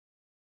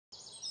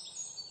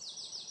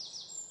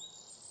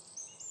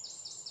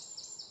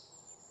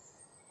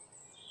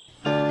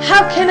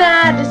How can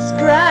I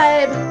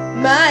describe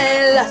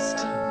my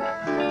lust?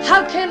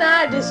 How can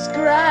I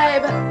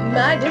describe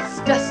my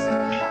disgust?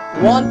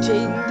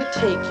 Wanting to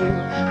take you,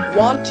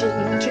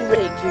 wanting to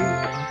rake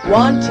you,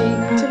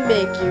 wanting to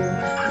make you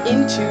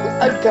into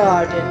a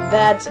garden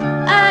that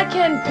I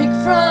can pick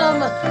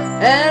from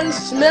and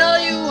smell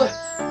you,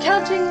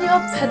 counting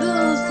your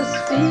petals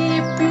to see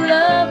if you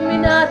love me,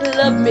 not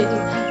love me,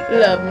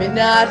 love me,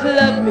 not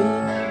love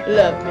me,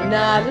 love me,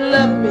 not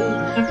love me,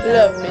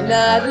 love me,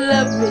 not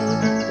love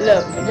me,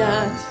 love me,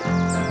 not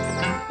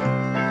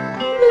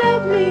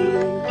love me,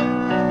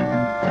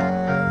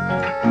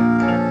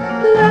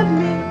 love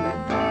me,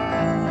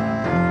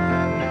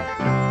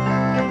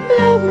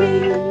 love me,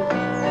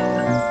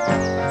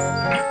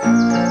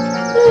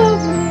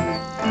 love me.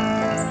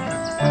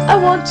 I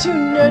want to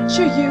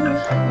nurture you,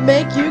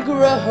 make you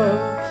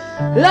grow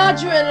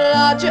larger and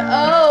larger,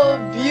 oh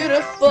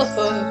beautiful,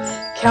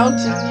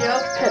 counting your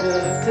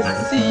petals to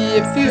see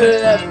if you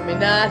love me,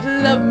 not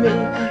love me,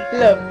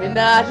 love me,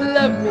 not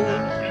love me,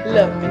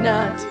 love me,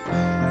 not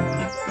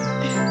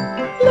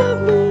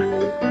love me,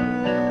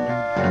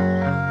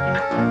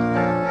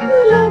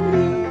 love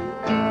me,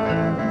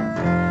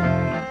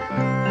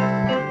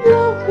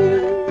 love me,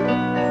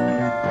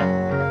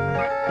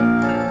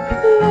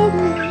 love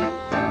me.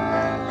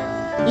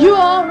 You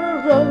are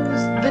a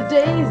rose, the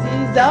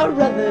daisies are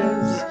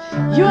others.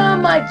 You are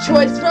my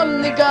choice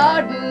from the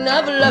garden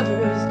of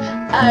lovers.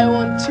 I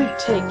want to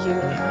take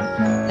you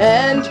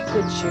and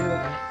put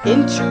you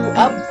into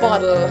a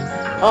bottle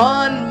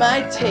on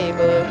my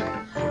table.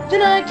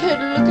 Then I could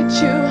look at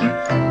you,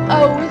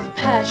 oh, with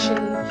passion,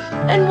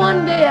 and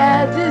one day,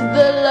 as is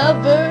the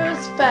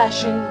lover's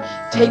fashion,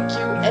 take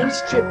you and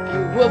strip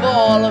you of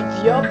all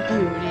of your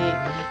beauty,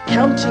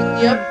 counting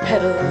your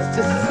petals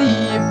to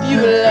see if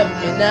you love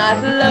me,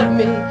 not love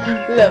me,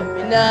 love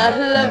me, not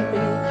love me,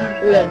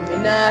 love me,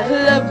 not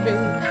love me,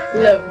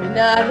 love me,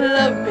 not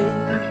love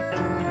me.